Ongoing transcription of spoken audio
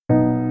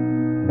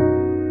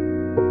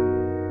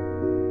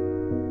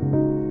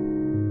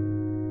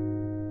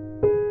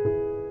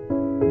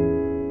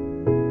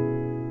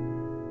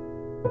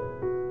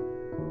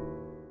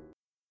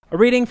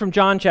reading from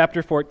John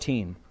chapter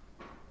 14.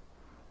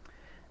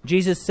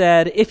 Jesus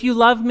said, "If you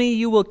love me,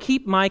 you will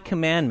keep my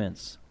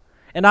commandments.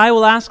 And I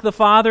will ask the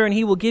Father, and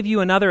he will give you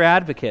another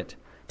advocate,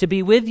 to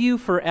be with you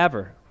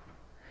forever.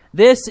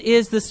 This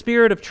is the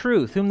Spirit of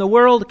truth, whom the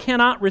world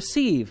cannot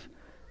receive,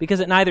 because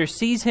it neither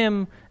sees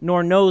him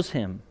nor knows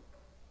him.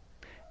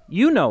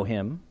 You know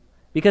him,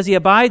 because he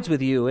abides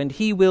with you, and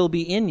he will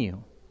be in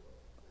you.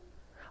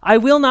 I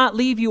will not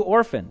leave you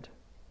orphaned.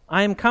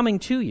 I am coming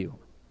to you.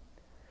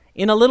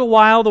 In a little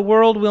while the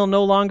world will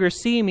no longer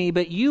see me,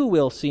 but you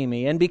will see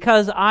me, and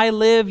because I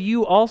live,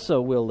 you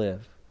also will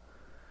live.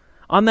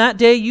 On that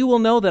day you will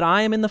know that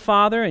I am in the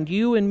Father, and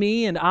you in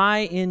me, and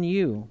I in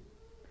you.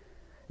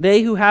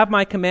 They who have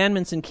my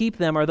commandments and keep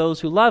them are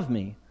those who love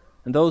me,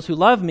 and those who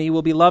love me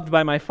will be loved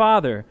by my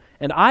Father,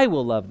 and I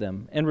will love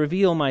them and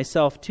reveal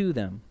myself to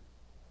them."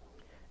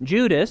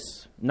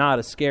 Judas, not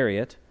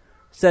Iscariot,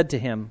 said to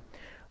him,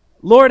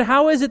 "Lord,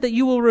 how is it that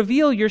you will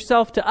reveal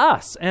yourself to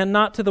us and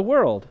not to the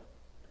world?"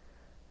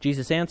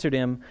 Jesus answered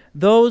him,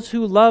 "Those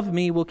who love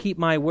me will keep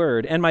my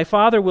word, and my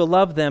Father will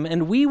love them,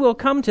 and we will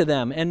come to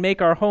them and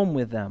make our home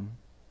with them.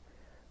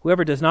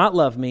 Whoever does not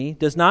love me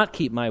does not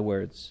keep my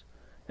words,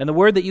 and the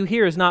word that you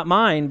hear is not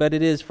mine, but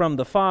it is from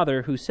the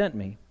Father who sent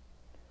me.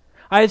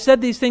 I have said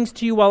these things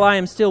to you while I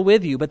am still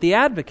with you, but the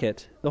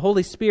Advocate, the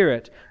Holy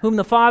Spirit, whom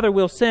the Father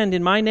will send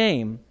in my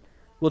name,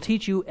 will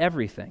teach you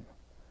everything,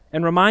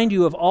 and remind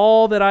you of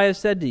all that I have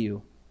said to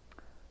you.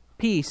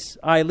 Peace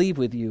I leave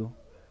with you.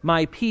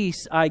 My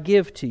peace I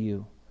give to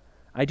you.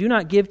 I do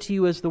not give to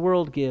you as the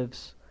world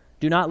gives.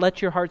 Do not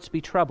let your hearts be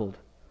troubled,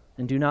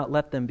 and do not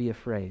let them be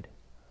afraid."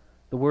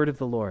 The word of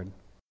the Lord.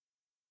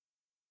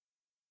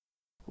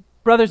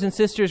 Brothers and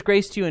sisters,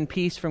 grace to you and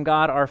peace from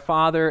God our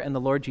Father and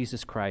the Lord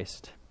Jesus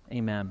Christ.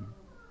 Amen.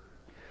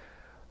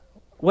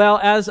 Well,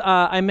 as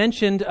I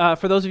mentioned,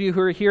 for those of you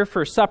who are here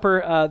for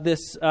supper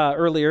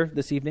earlier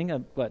this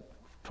evening,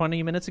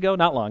 20 minutes ago?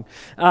 Not long.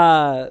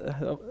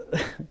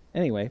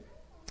 Anyway.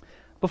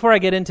 Before I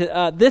get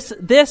into this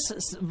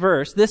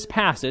verse, this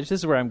passage, this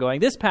is where I'm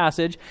going. This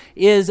passage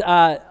is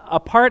a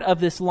part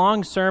of this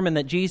long sermon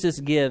that Jesus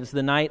gives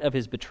the night of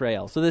his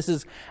betrayal. So this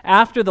is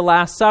after the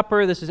Last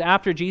Supper. This is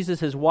after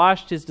Jesus has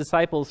washed his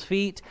disciples'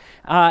 feet,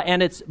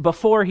 and it's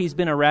before he's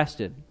been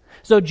arrested.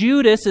 So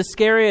Judas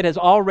Iscariot has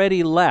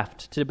already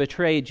left to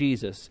betray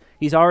Jesus.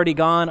 He's already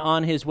gone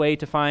on his way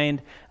to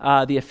find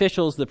the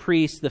officials, the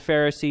priests, the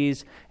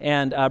Pharisees,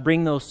 and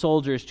bring those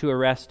soldiers to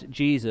arrest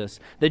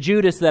Jesus. The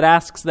Judas that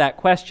asks that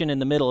question in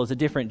the middle is a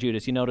different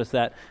Judas. You notice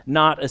that,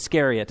 not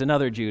Iscariot,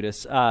 another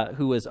Judas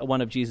who was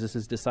one of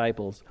Jesus'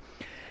 disciples.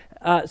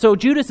 So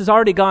Judas has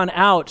already gone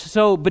out,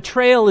 so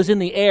betrayal is in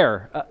the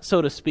air,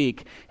 so to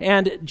speak.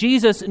 And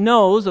Jesus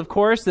knows, of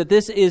course, that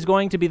this is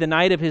going to be the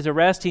night of his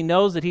arrest. He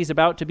knows that he's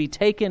about to be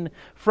taken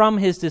from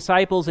his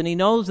disciples, and he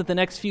knows that the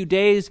next few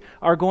days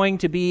are going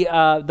to be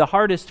the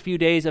hardest few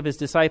days of his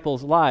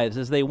disciples' lives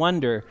as they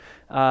wonder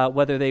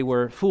whether they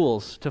were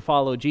fools to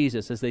follow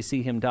Jesus as they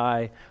see him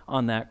die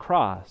on that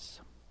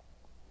cross.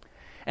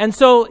 And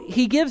so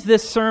he gives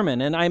this sermon,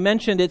 and I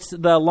mentioned it's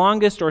the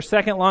longest or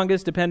second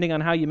longest, depending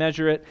on how you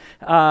measure it,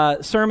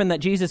 sermon that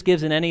Jesus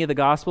gives in any of the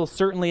Gospels.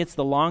 Certainly it's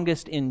the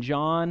longest in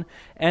John,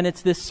 and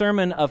it's this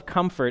sermon of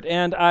comfort.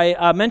 And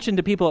I mentioned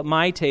to people at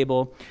my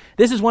table,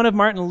 this is one of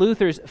Martin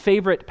Luther's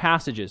favorite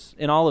passages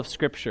in all of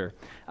Scripture.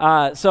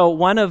 So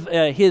one of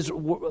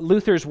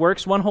Luther's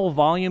works, one whole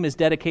volume is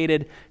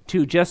dedicated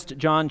to just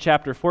John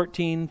chapter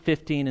 14,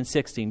 15, and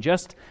 16.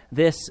 Just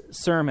this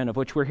sermon of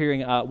which we're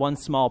hearing one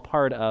small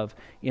part of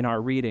in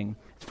our reading.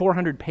 It's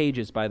 400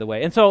 pages, by the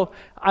way. And so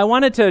I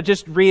wanted to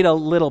just read a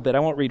little bit. I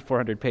won't read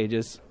 400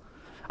 pages.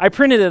 I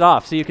printed it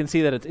off so you can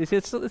see that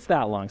it's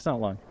that long. It's not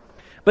long.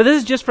 But this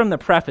is just from the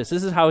preface.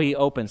 This is how he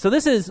opens. So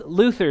this is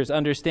Luther's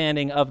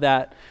understanding of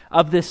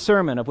this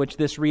sermon of which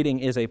this reading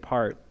is a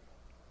part.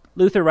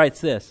 Luther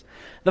writes this: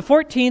 "The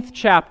 14th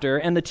chapter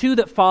and the two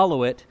that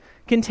follow it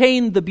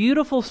contain the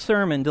beautiful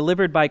sermon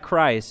delivered by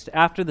Christ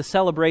after the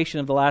celebration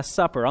of the Last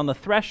Supper on the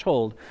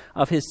threshold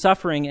of his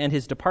suffering and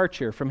his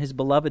departure from his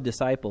beloved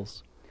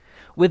disciples.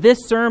 With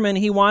this sermon,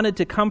 he wanted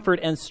to comfort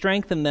and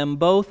strengthen them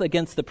both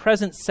against the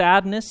present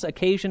sadness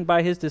occasioned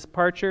by his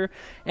departure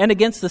and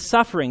against the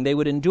suffering they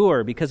would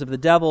endure because of the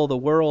devil, the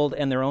world,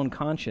 and their own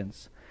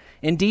conscience.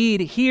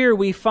 Indeed, here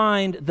we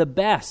find the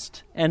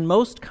best and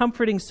most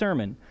comforting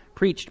sermon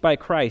preached by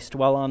Christ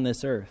while on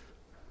this earth.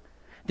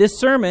 This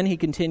sermon," he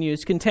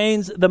continues,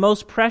 "contains the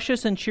most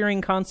precious and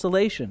cheering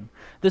consolation,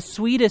 the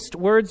sweetest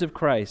words of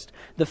Christ,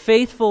 the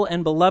faithful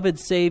and beloved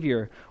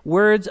Savior,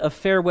 words of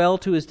farewell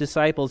to his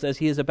disciples as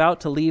he is about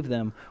to leave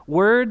them,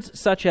 words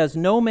such as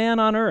no man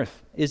on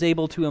earth is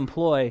able to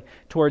employ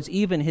towards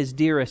even his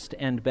dearest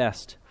and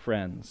best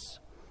friends."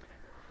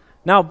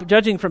 Now,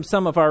 judging from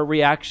some of our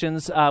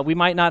reactions, we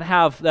might not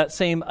have that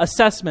same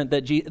assessment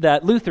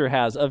that Luther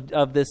has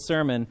of this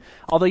sermon.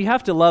 Although you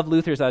have to love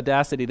Luther's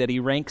audacity that he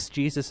ranks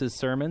Jesus'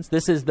 sermons.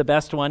 This is the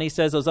best one. He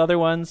says those other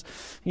ones,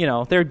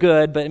 they're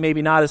good, but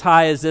maybe not as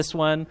high as this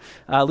one.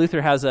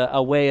 Luther has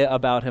a way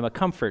about him, a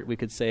comfort, we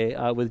could say,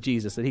 with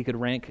Jesus, that he could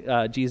rank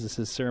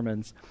Jesus'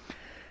 sermons.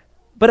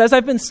 But as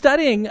I've been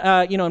studying,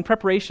 in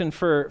preparation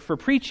for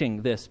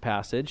preaching this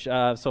passage,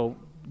 so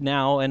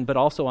now but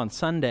also on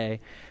Sunday,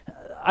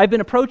 I've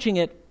been approaching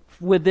it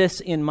with this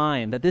in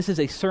mind, that this is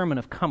a sermon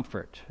of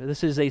comfort.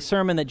 This is a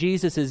sermon that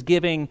Jesus is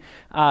giving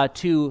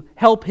to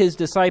help his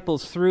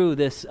disciples through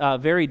this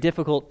very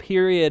difficult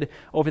period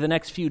over the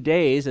next few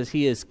days as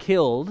he is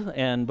killed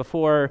and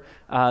before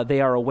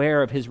they are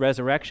aware of his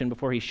resurrection,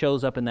 before he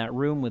shows up in that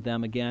room with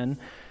them again.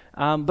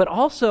 But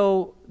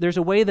also, there's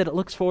a way that it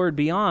looks forward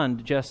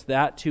beyond just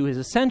that to his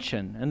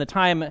ascension and the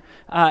time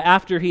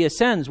after he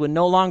ascends when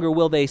no longer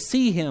will they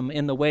see him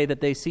in the way that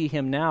they see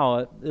him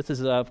now. This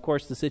is, of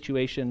course, the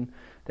situation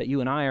that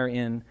you and I are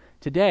in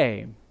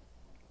today.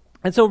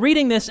 And so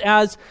reading this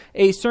as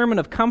a sermon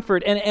of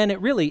comfort, and it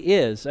really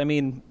is. I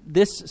mean,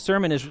 this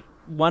sermon is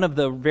one of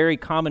the very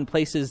common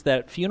places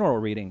that funeral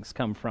readings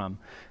come from.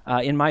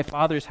 In my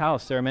Father's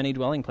house, there are many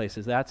dwelling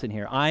places. That's in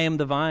here. I am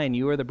the vine,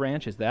 you are the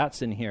branches.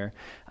 That's in here.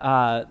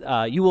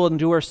 You will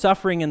endure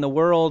suffering in the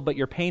world, but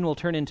your pain will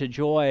turn into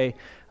joy.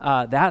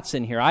 That's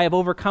in here. I have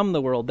overcome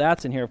the world.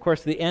 That's in here. Of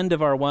course, the end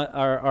of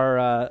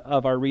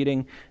our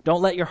reading.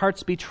 Don't let your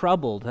hearts be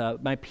troubled.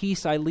 My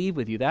peace I leave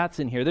with you. That's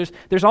in here.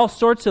 There's all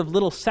sorts of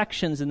little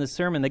sections in the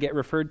sermon that get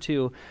referred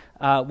to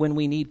when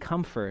we need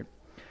comfort.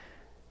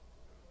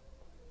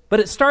 But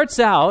it starts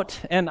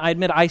out, and I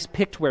admit I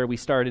picked where we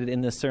started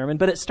in this sermon,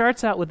 but it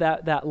starts out with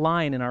that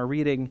line in our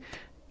reading,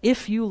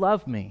 if you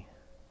love me,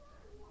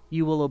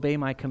 you will obey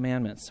my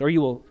commandments, or you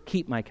will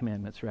keep my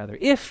commandments, rather.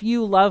 If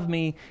you love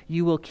me,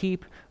 you will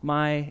keep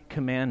my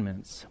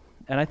commandments.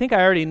 And I think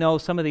I already know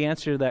some of the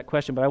answer to that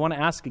question, but I want to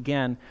ask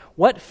again,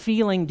 what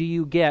feeling do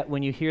you get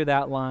when you hear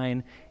that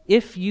line,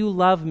 if you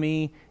love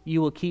me,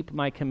 you will keep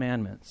my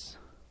commandments?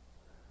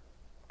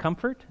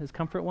 Comfort? Is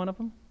comfort one of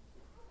them?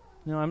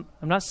 No, I'm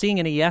not seeing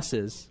any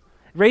yeses.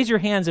 Raise your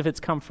hands if it's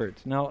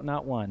comfort. No,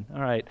 not one. All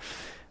right.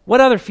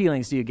 What other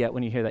feelings do you get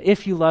when you hear that?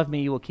 If you love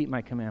me, you will keep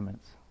my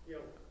commandments.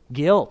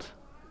 Guilt.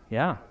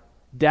 Yeah.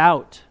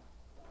 Doubt.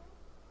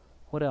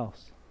 What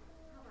else?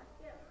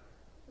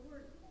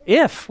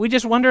 If. We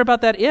just wonder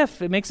about that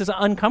if. It makes us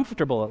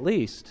uncomfortable at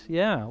least.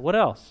 Yeah. What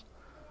else?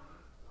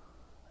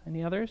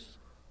 Any others?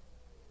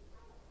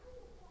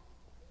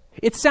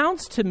 It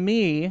sounds to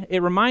me,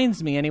 it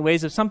reminds me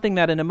anyways, of something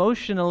that an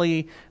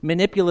emotionally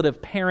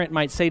manipulative parent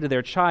might say to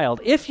their child.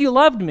 If you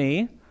loved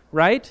me,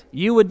 right,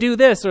 you would do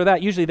this or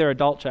that. Usually their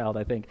adult child,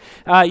 I think.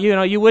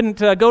 You wouldn't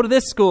go to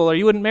this school, or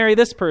you wouldn't marry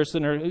this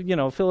person,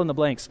 or, fill in the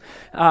blanks.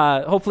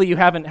 Hopefully you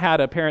haven't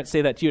had a parent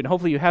say that to you, and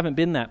hopefully you haven't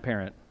been that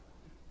parent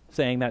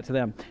saying that to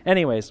them.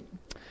 Anyways,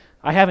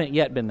 I haven't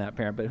yet been that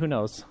parent, but who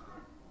knows?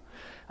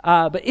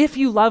 But if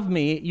you love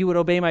me, you would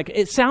obey my...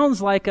 It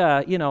sounds like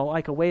a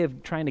way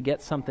of trying to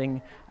get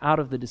something out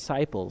of the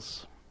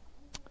disciples.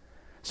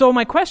 So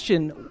my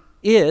question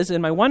is,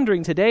 and my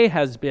wondering today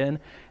has been,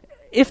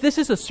 if this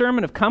is a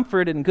sermon of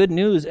comfort and good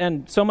news,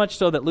 and so much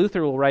so that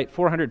Luther will write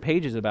 400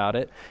 pages about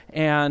it,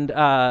 and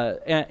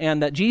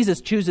that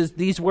Jesus chooses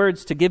these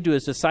words to give to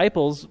his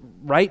disciples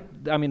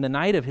the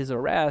night of his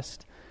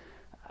arrest,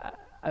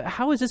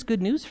 how is this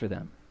good news for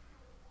them?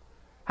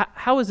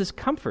 How is this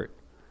comfort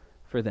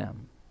for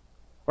them?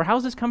 Or how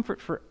is this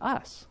comfort for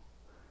us?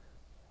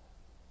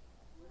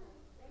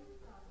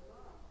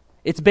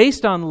 It's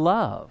based on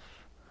love.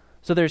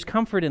 So there's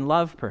comfort in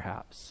love,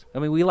 perhaps. I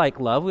mean, we like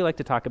love. We like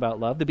to talk about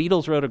love. The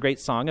Beatles wrote a great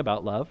song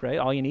about love, right?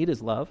 All you need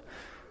is love.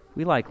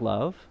 We like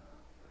love.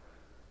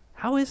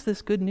 How is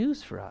this good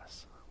news for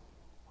us?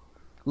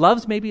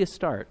 Love's maybe a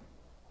start,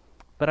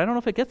 but I don't know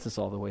if it gets us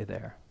all the way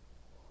there.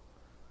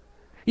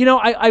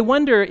 I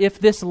wonder if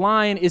this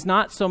line is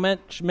not so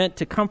much meant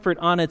to comfort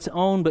on its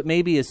own, but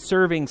maybe is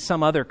serving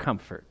some other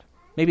comfort.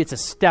 Maybe it's a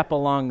step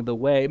along the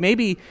way.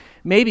 Maybe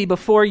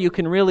before you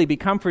can really be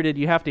comforted,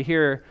 you have to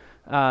hear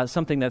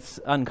something that's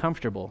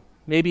uncomfortable.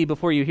 Maybe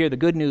before you hear the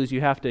good news,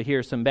 you have to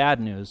hear some bad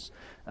news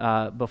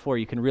before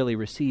you can really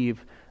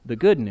receive the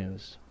good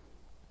news.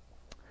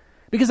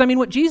 Because,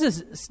 what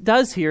Jesus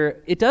does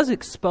here, it does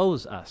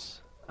expose us.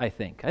 I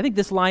think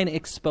this line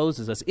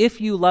exposes us. If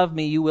you love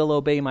me, you will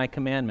obey my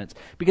commandments.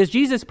 Because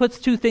Jesus puts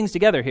two things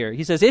together here.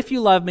 He says, if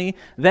you love me,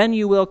 then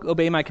you will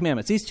obey my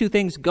commandments. These two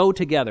things go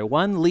together.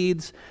 One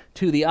leads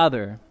to the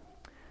other.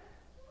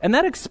 And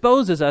that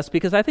exposes us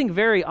because I think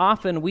very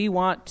often we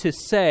want to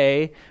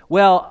say,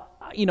 well,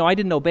 I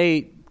didn't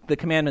obey the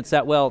commandments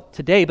that well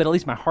today, but at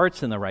least my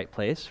heart's in the right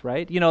place,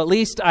 right? At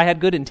least I had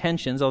good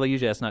intentions, although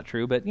usually that's not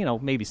true, but,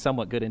 maybe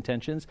somewhat good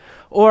intentions.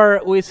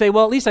 Or we say,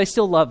 well, at least I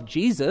still love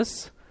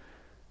Jesus.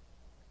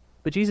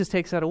 But Jesus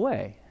takes that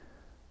away.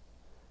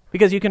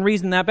 Because you can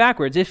reason that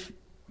backwards. If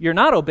you're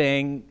not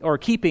obeying or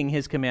keeping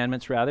his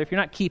commandments, rather, if you're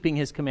not keeping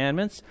his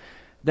commandments,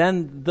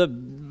 then the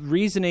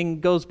reasoning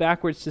goes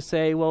backwards to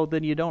say, well,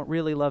 then you don't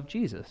really love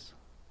Jesus.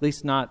 At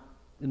least not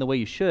in the way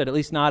you should. At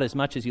least not as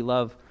much as you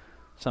love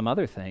some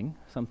other thing,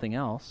 something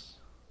else.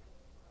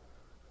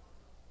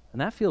 And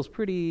that feels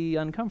pretty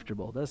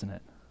uncomfortable, doesn't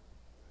it?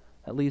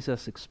 That leaves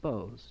us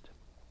exposed.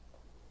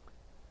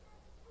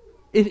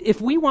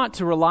 If we want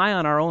to rely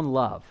on our own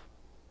love,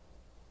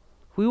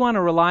 if we want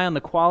to rely on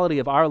the quality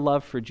of our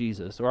love for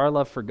Jesus or our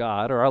love for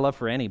God or our love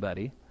for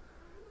anybody,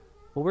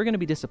 well, we're going to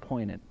be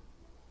disappointed.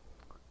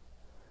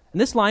 And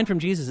this line from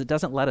Jesus, it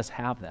doesn't let us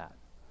have that.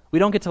 We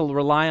don't get to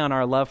rely on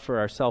our love for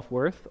our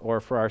self-worth or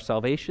for our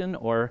salvation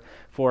or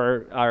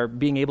for our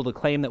being able to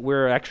claim that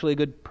we're actually a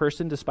good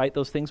person despite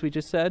those things we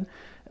just said.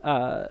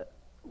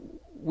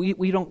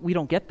 We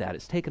don't get that.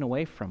 It's taken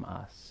away from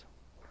us.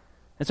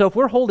 And so if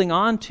we're holding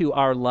on to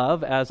our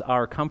love as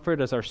our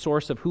comfort, as our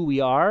source of who we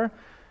are,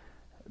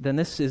 then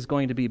this is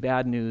going to be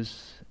bad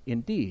news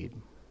indeed.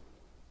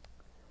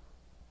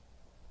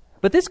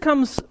 But this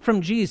comes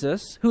from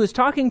Jesus, who is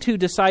talking to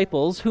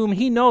disciples whom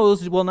he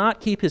knows will not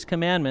keep his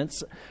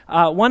commandments.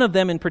 One of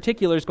them in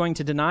particular is going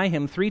to deny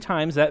him 3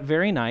 times that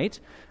very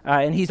night,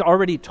 and he's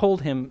already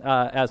told him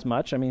as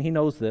much. I mean, he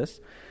knows this.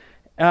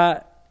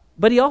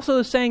 But he also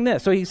is saying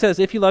this. So he says,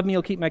 if you love me,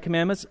 you'll keep my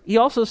commandments. He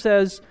also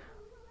says,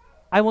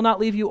 I will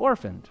not leave you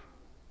orphaned.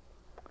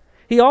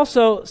 He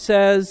also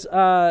says,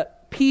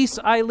 peace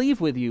I leave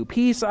with you,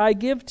 peace I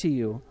give to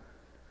you.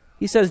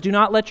 He says, do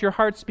not let your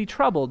hearts be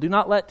troubled. Do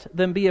not let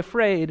them be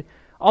afraid,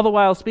 all the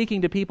while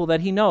speaking to people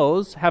that he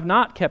knows have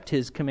not kept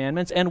his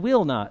commandments and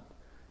will not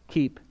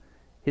keep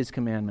his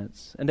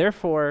commandments. And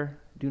therefore,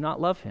 do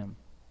not love him,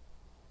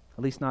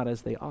 at least not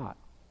as they ought.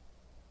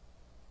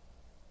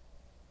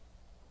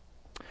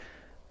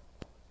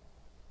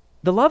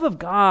 The love of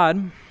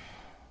God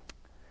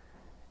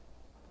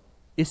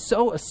is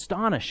so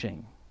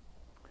astonishing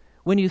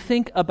when you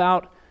think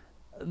about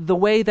the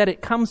way that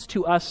it comes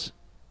to us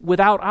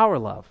without our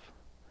love.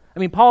 I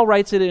mean, Paul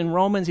writes it in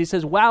Romans. He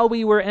says, while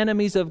we were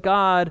enemies of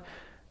God,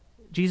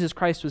 Jesus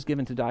Christ was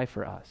given to die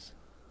for us.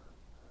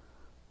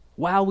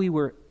 While we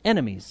were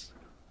enemies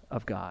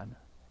of God,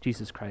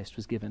 Jesus Christ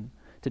was given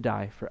to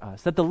die for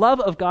us. That the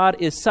love of God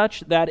is such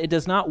that it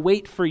does not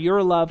wait for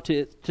your love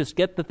to just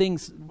get the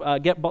things,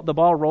 get the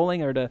ball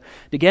rolling or to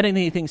get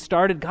anything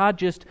started. God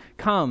just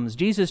comes.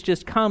 Jesus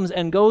just comes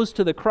and goes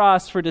to the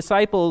cross for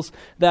disciples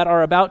that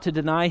are about to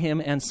deny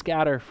him and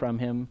scatter from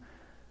him.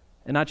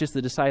 And not just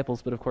the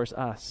disciples, but of course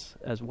us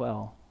as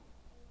well.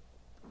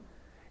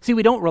 See,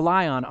 we don't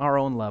rely on our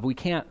own love. We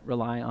can't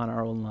rely on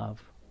our own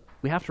love.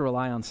 We have to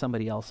rely on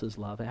somebody else's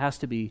love. It has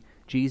to be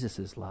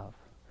Jesus' love.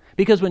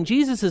 Because when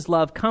Jesus'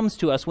 love comes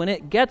to us, when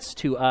it gets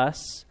to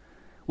us,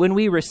 when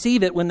we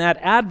receive it, when that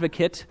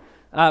advocate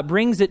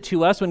brings it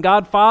to us, when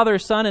God, Father,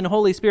 Son, and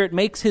Holy Spirit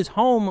makes his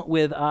home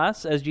with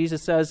us, as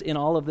Jesus says in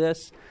all of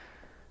this,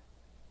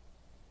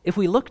 if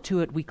we look to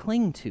it, we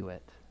cling to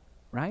it,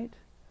 right?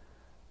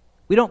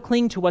 We don't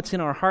cling to what's in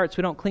our hearts.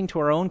 We don't cling to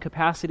our own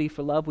capacity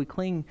for love. We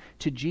cling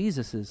to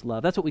Jesus'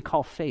 love. That's what we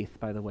call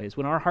faith, by the way, is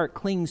when our heart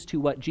clings to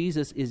what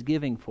Jesus is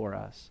giving for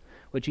us,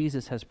 what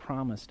Jesus has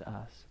promised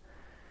us.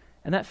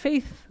 And that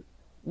faith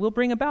will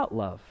bring about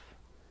love.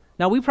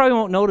 Now, we probably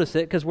won't notice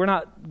it because we're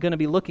not going to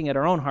be looking at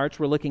our own hearts.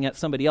 We're looking at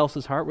somebody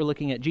else's heart. We're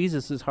looking at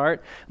Jesus'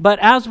 heart. But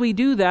as we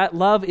do that,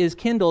 love is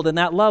kindled, and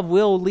that love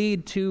will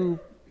lead to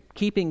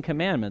keeping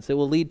commandments. It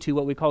will lead to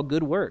what we call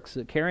good works,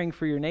 caring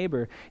for your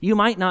neighbor. You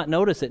might not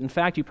notice it. In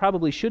fact, you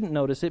probably shouldn't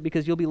notice it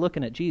because you'll be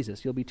looking at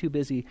Jesus. You'll be too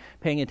busy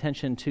paying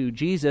attention to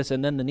Jesus,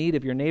 and then the need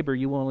of your neighbor,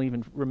 you won't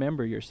even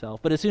remember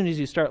yourself. But as soon as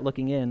you start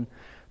looking in,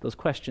 those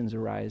questions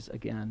arise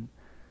again.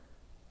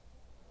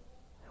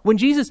 When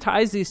Jesus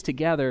ties these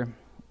together,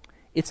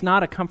 it's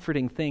not a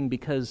comforting thing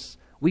because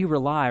we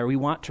rely, or we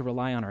want to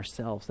rely on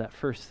ourselves, that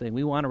first thing.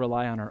 We want to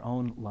rely on our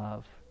own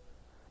love.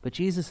 But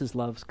Jesus'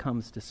 love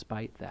comes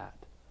despite that.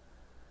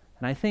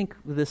 And I think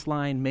this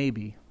line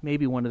maybe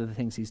one of the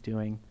things he's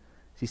doing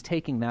is he's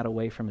taking that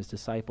away from his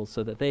disciples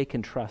so that they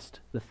can trust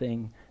the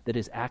thing that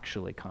is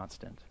actually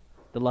constant,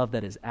 the love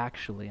that is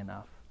actually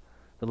enough,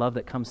 the love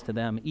that comes to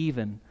them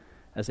even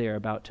as they are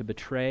about to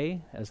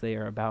betray, as they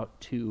are about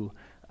to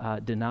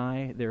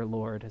deny their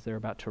Lord, as they're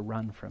about to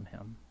run from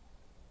him.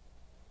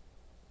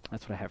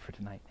 That's what I have for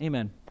tonight.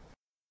 Amen.